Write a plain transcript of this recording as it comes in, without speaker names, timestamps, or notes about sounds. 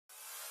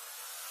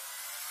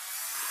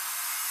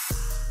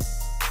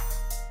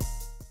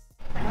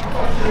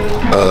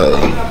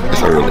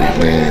It's early,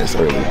 man. It's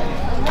early.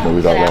 We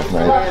was out last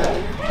night.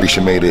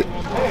 Risha made it.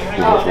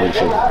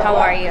 How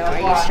are you? Are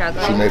you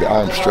struggling? She made it.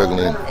 I'm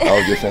struggling. I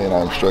was just saying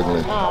I'm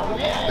struggling. Oh.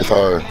 It's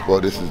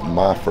this is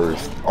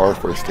our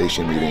first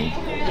station meeting.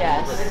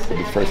 Yes. It's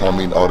the first time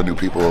meeting all the new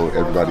people.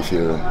 Everybody's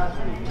here.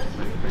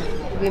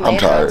 I'm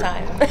tired.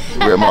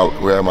 We're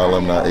at my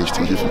alumni,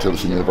 HT, Houston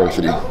Tillerson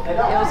University. It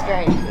was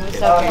great. It was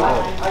so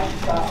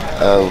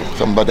great.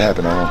 Something about to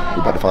happen,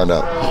 we're about to find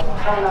out.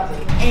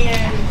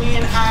 And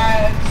when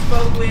I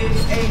spoke with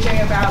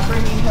AJ about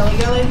bringing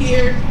Yella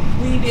here,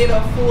 we did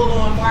a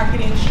full-on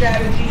marketing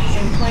strategy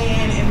and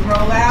plan and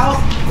roll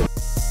out.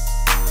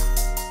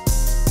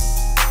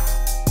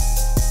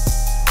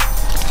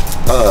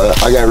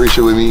 I got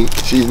Risha with me.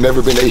 She's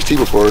never been to HT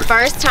before.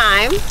 First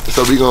time.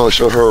 So we're gonna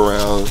show her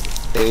around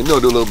and do a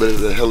little bit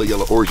of the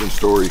Yella origin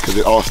story because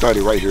it all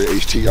started right here at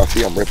HT. Y'all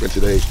see I'm repping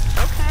today.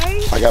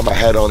 Okay. I got my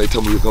hat on. They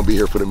told me we was gonna be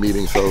here for the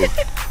meeting, so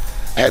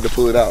I had to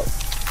pull it out.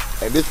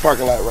 And this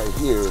parking lot right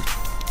here,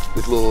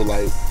 this little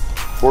like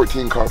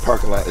 14-car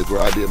parking lot is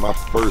where I did my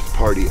first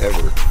party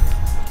ever.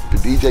 The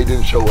DJ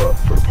didn't show up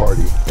for the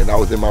party, and I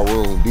was in my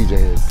room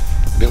DJing.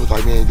 And they was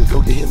like, man, just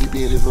go get him. He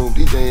be in his room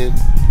DJing.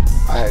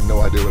 I had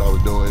no idea what I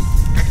was doing.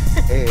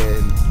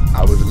 And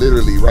I was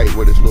literally right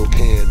where this little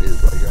can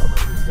is right here. I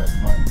remember this exact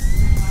spot.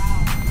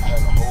 I had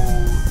a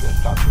whole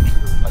desktop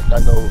computer, like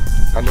not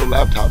no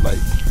laptop, like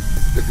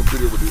the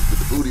computer with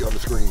the booty on the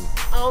screen.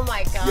 Oh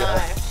my gosh.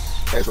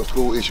 Yeah. And some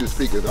school issue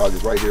speakers. I was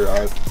just right here.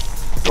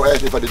 Don't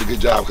ask me if I did a good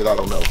job because I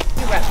don't know.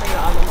 You rep for your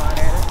alma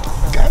mater.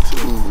 Got to.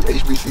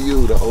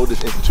 HBCU, the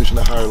oldest institution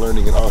of higher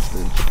learning in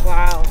Austin.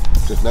 Wow.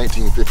 Since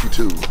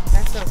 1952.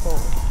 That's so cool.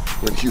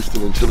 When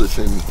Houston and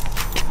Tillerson,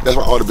 that's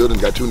why all the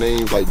buildings got two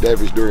names, like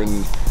Davis during, we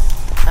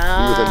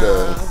was in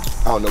the,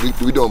 I don't know, we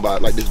doing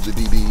about, like this is the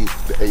DB,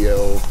 the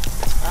AL.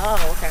 Oh,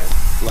 okay.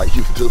 Like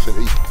Houston,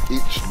 Tillerson,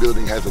 each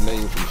building has a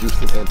name from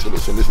Houston and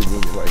Tillerson. This is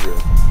Union right here.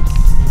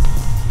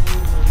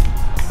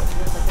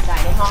 Like the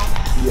dining hall?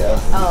 Yeah.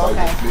 Oh,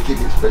 okay. Like the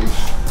kicking space.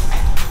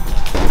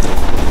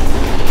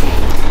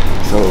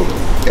 So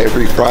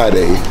every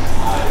Friday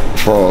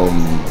from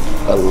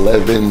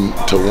 11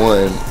 to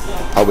 1,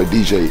 I would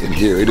DJ in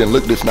here. It didn't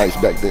look this nice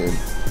back then,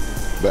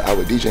 but I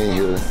would DJ in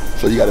here.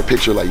 So you got a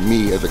picture like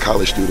me as a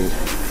college student,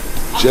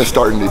 just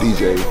starting to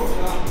DJ.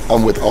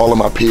 I'm with all of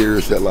my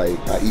peers that like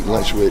I eat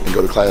lunch with and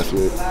go to class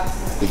with.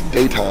 It's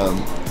daytime,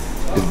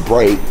 it's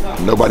bright,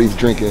 nobody's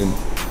drinking.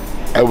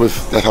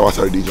 That's how I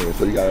started DJing.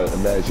 So you gotta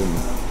imagine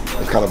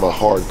it's kind of a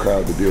hard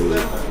crowd to deal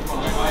with.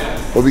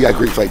 But we got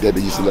Greeks like that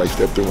used to like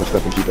step through and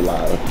stuff and keep it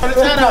live. Turn it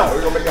up.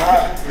 We're gonna make it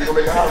hot. We're gonna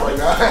make it hot right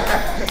now.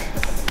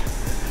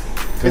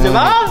 Is it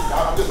live?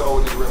 I'm just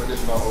old, just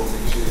reminiscing on old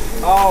nigga shit.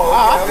 Oh,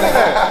 I feel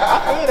that.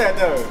 I feel that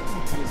though.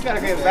 You gotta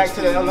get back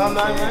to the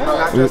alumni, man.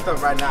 Not dressed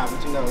up right now,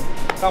 but you know,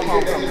 come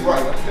homecoming.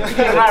 You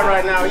get it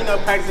right now. You know,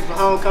 practicing for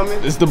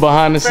homecoming. It's the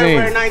behind the scenes.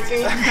 February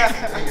 19th.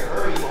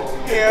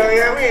 Yeah,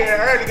 we in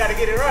early. Gotta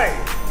get it right.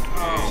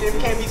 Shit, we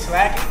can't be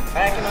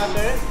slacking out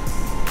there.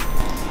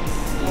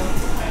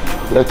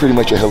 That's pretty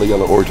much a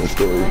Yella origin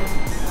story.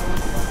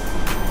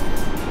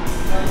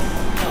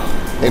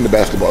 And the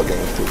basketball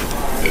games too.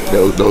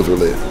 Those are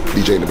lit.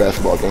 DJing the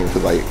basketball games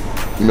because like,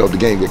 you know, if the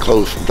game get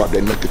close, you drop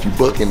that nut. If you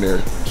buck in there,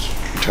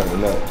 you turn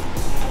it up.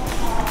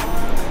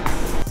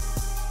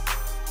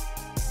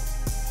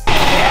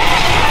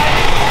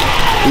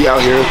 We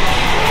out here,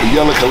 the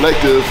Yella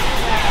Collective.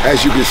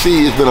 As you can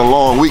see, it's been a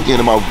long weekend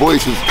and my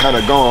voice is kind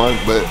of gone,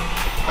 but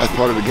that's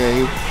part of the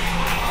game.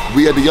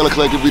 We at the Yella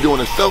Collective, we're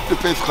doing a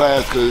self-defense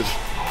class because,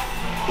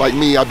 like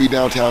me, I be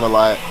downtown a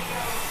lot.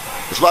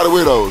 It's a lot of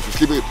weirdos. Let's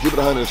keep it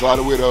 100. It's a lot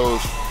of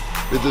weirdos.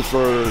 This is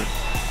for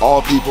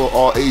all people,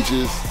 all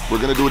ages. We're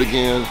gonna do it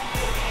again.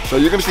 So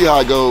you're gonna see how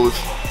it goes.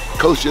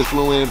 Coach just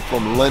flew in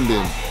from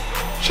London.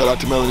 Shout out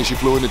to Melanie, she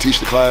flew in to teach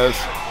the class.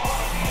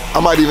 I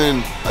might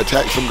even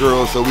attack some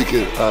girls so we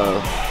could,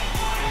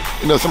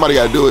 you know, somebody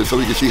gotta do it so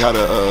we can see how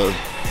to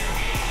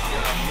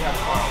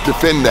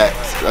defend that.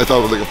 That's all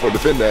I was looking for,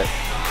 defend that.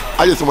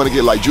 I just don't want to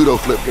get like judo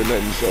flipped or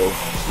nothing, so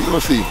we're gonna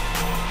see.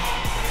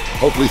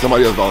 Hopefully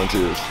somebody else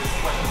volunteers.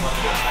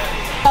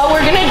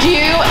 We're gonna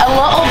do a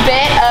little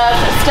bit of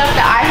stuff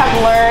that I have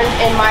learned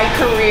in my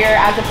career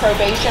as a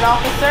probation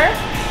officer.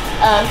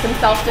 Some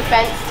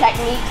self-defense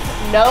techniques,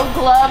 no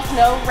gloves,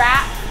 no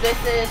wraps. This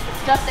is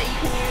stuff that you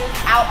can use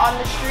out on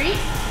the street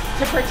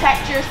to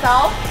protect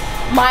yourself.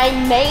 My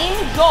main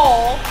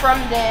goal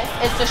from this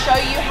is to show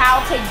you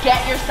how to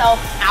get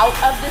yourself out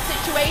of the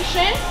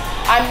situation.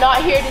 I'm not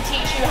here to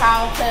teach you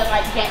how to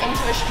like get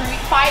into a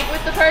street fight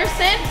with the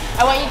person.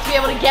 I want you to be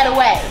able to get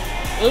away.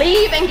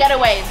 Leave and get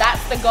away,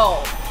 that's the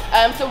goal.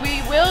 So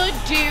we will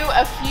do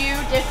a few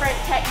different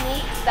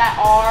techniques that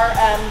are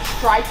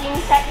striking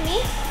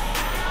techniques,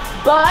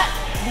 but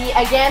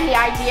again, the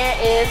idea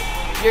is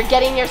you're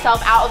getting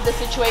yourself out of the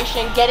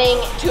situation, getting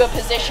to a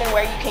position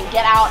where you can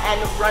get out and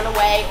run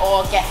away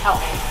or get help.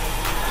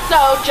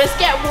 So just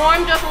get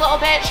warmed up a little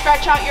bit,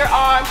 stretch out your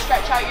arms,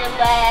 stretch out your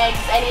legs,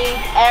 any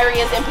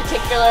areas in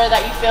particular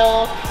that you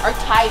feel are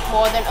tight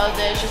more than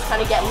others, just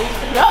kind of get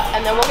loosened up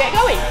and then we'll get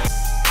going.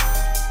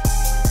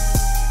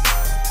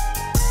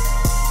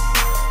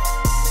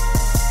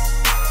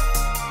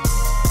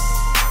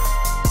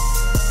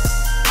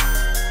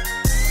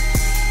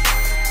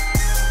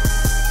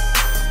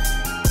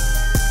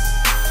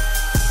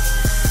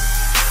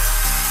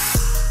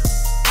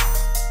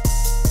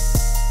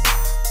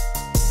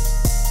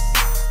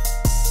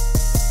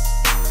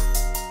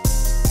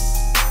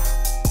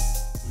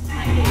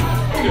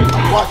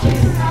 Watch it.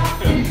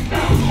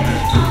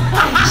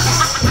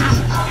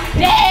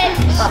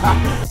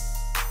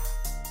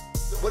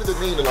 What does it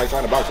mean to like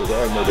sign a boxer?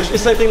 It's the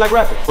same thing like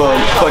rapping.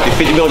 Fuck it,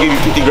 50, we gonna give you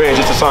 50 grand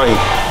just to sign you.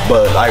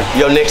 But like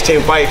your next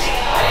 10 fights,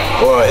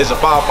 or it's a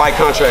 5-fight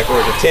contract, or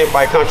it's a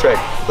 10-fight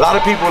contract. A lot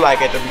of people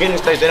like at the beginning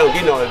stage, they don't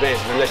get no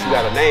advances unless you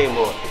got a name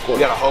or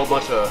you got a whole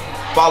bunch of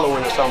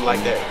following or something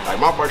like that. Like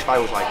my first fight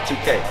was like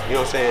 2K, you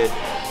know what I'm saying?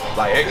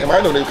 Like, and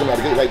I know niggas come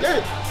out the gate like that.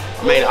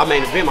 I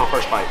made event my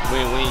first fight.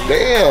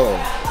 Damn,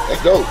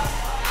 that's dope.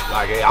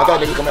 Like, I thought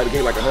niggas come out the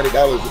gate like $100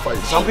 to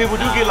fight. Some people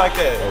do get like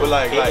that, but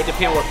like it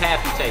depends what path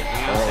you take. You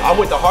know what I'm saying? I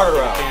went the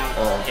harder route.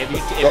 If you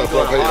go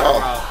the harder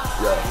route,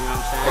 yeah. You know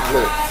what I'm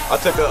saying?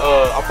 That's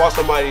lit. I fought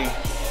somebody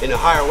in a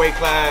higher weight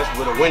class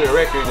with a winning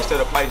record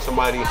instead of fighting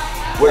somebody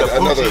with like a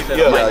another.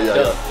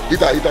 yeah. He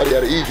thought he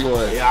had an easy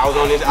one. Yeah, I was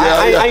on this.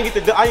 I didn't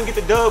get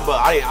the dub, but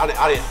I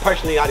didn't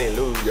personally I didn't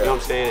lose. You know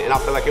what I'm saying? And I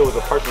feel like it was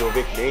a personal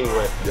victory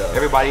anyway. Yeah.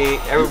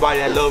 Everybody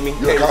that loved me,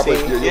 you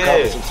accomplished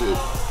some shit.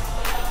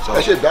 So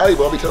that shit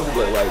valuable. I be telling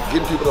people like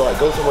getting people to like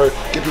go somewhere,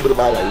 get people to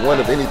buy like one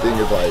of anything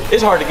is like.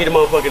 It's hard to get a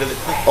motherfucker to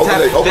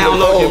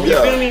download you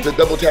feel me? To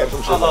double tap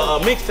some shit. A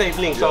mixtape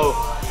link. Yeah. So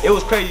it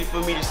was crazy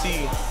for me to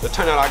see the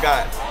turnout I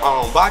got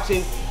on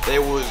boxing. It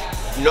was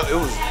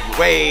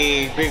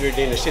way bigger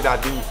than the shit I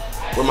do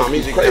with my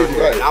music. Crazy,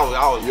 right? And I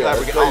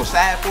was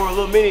sad for a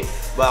little minute,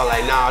 but I was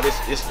like, nah, this.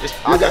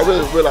 You got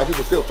to realize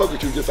people still fuck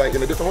with you just like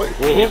in a different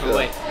way. Different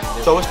way.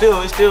 So it's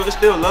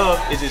still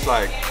love. It's just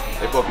like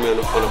they fuck me on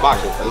the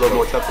boxing a little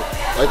more tougher.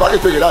 Like, if I can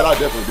figure it out, I'll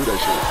definitely do that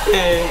shit.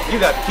 Man, you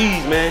got the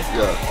keys, man.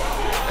 Yeah.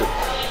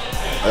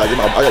 I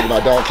gotta get my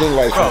Don King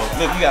license. Bro,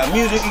 look, you got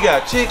music, you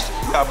got chicks,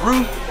 you got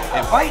brew,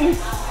 and fighting.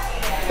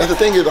 That's the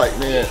thing is like,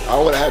 man, I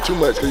don't want to have too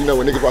much because you know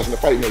when niggas watching the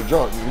fight and they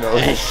drunk, you know,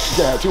 you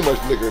can't have too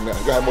much liquor now.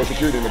 You gotta have more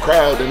security in the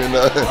crowd than in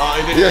the.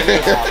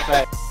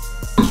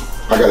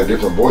 I got a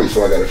different voice,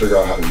 so I gotta figure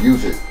out how to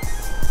use it.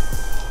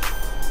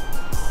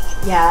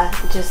 Yeah,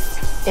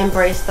 just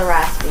embrace the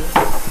raspy.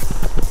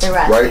 The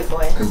raspy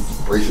boy.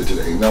 Embrace it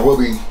today. Now what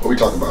we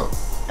talking about?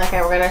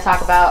 Okay, we're gonna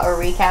talk about a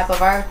recap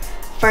of our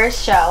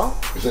first show.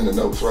 It's in the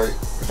notes, right?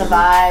 The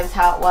vibes,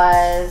 how it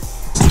was.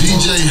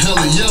 DJ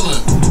Hella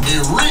Yella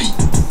and Reek.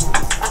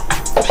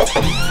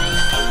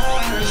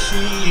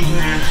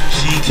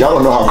 Y'all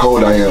don't know how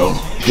cold I am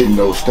hitting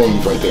those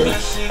things right there.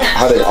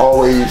 How they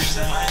always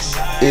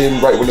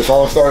end right when the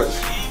song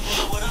starts.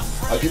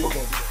 Like people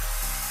can't do that.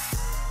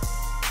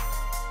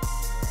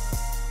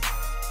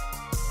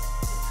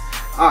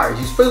 Alright,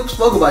 you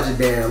spoke about your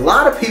dad. A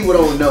lot of people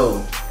don't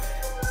know.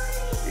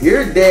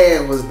 Your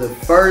dad was the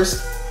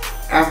first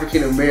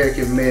African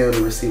American male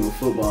to receive a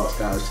football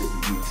scholarship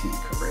at UT,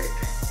 correct?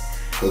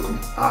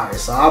 Alright,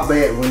 so I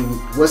bet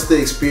what's the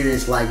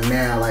experience like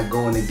now, like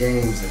going to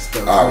games and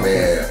stuff? Oh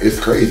man, it's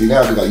crazy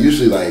now because like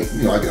usually like,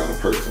 you know, I get all the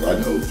perks and I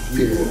know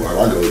people, like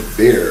I go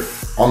there,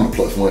 I'm the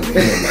 +1 to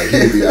him, like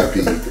he's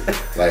VIP.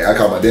 Like I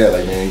call my dad,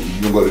 like, man,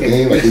 you gonna go to the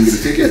game? Like, can you get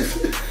the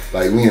tickets?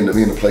 Like we in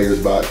the players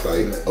box,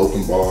 like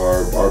open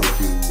bar,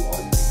 barbecue, all